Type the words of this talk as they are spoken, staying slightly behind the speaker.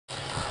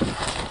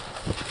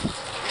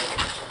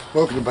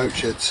Welcome to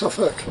Boatshed,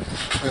 Suffolk,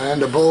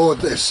 and aboard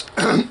this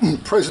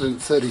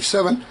President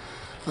 37,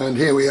 and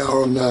here we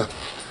are on the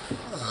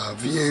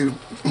view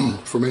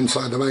from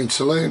inside the main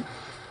saloon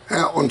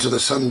out onto the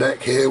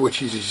Sundeck here,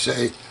 which, as you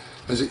say,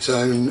 has its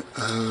own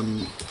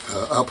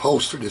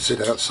upholstery to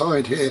sit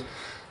outside here.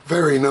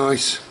 Very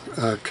nice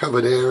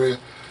covered area,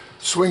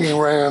 swinging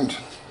round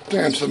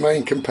down to the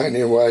main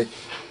companionway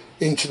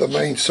into the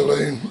main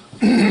saloon.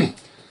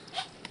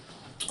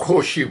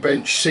 Horseshoe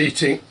bench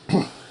seating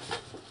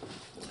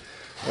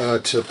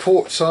to the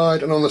port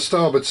side, and on the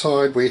starboard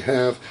side we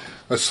have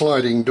a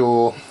sliding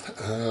door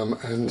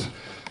and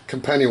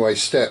companionway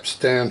steps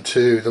down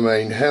to the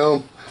main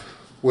helm,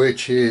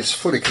 which is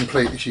fully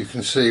complete, as you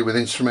can see, with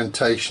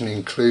instrumentation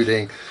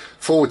including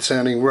forward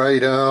sounding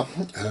radar,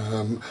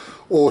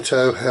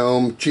 auto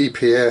helm,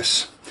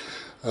 GPS,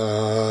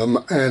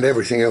 and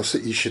everything else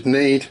that you should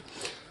need,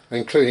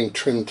 including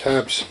trim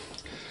tabs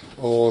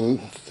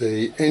on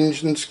the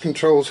engines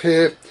controls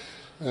here.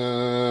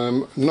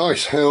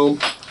 Nice helm,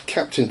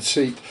 captain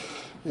seat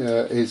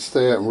is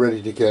there and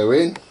ready to go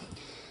in.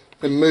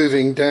 Then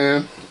moving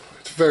down,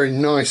 it's very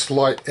nice,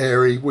 light,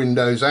 airy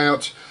windows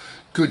out,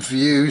 good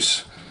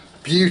views,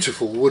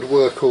 beautiful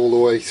woodwork all the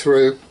way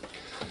through.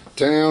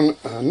 Down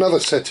another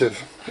set of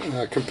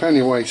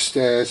companionway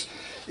stairs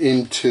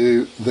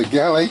into the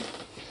galley,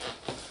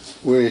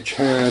 which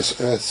has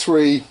a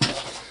three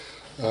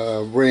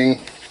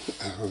ring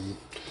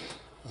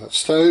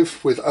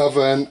stove with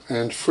oven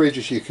and fridge,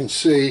 as you can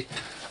see.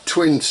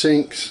 Twin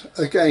sinks,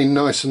 again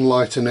nice and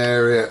light and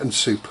area, and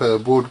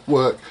superb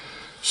woodwork,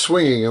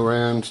 swinging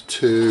around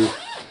to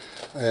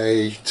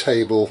a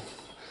table,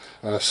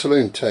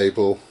 saloon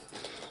table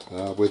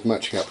with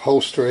matching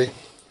upholstery.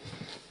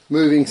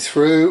 Moving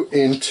through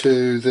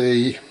into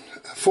the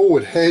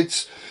forward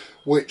heads,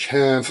 which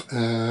have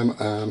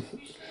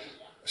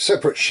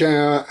separate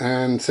shower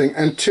and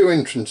two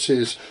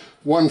entrances,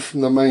 one from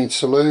the main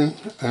saloon,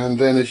 and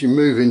then as you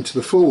move into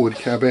the forward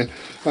cabin,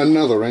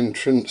 another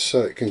entrance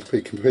so it can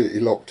be completely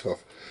locked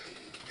off.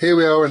 Here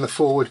we are in the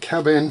forward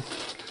cabin,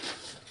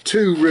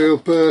 two real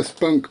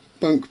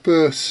bunk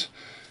berths.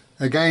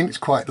 Again, it's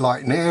quite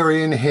light and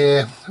airy in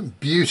here,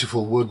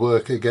 beautiful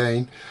woodwork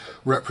again,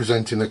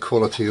 representing the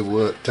quality of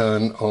work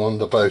done on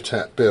the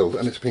Boatshed build,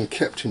 and it's been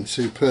kept in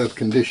superb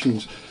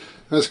conditions,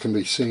 as can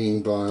be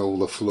seen by all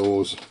the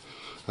floors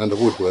and the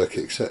woodwork,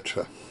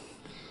 etc.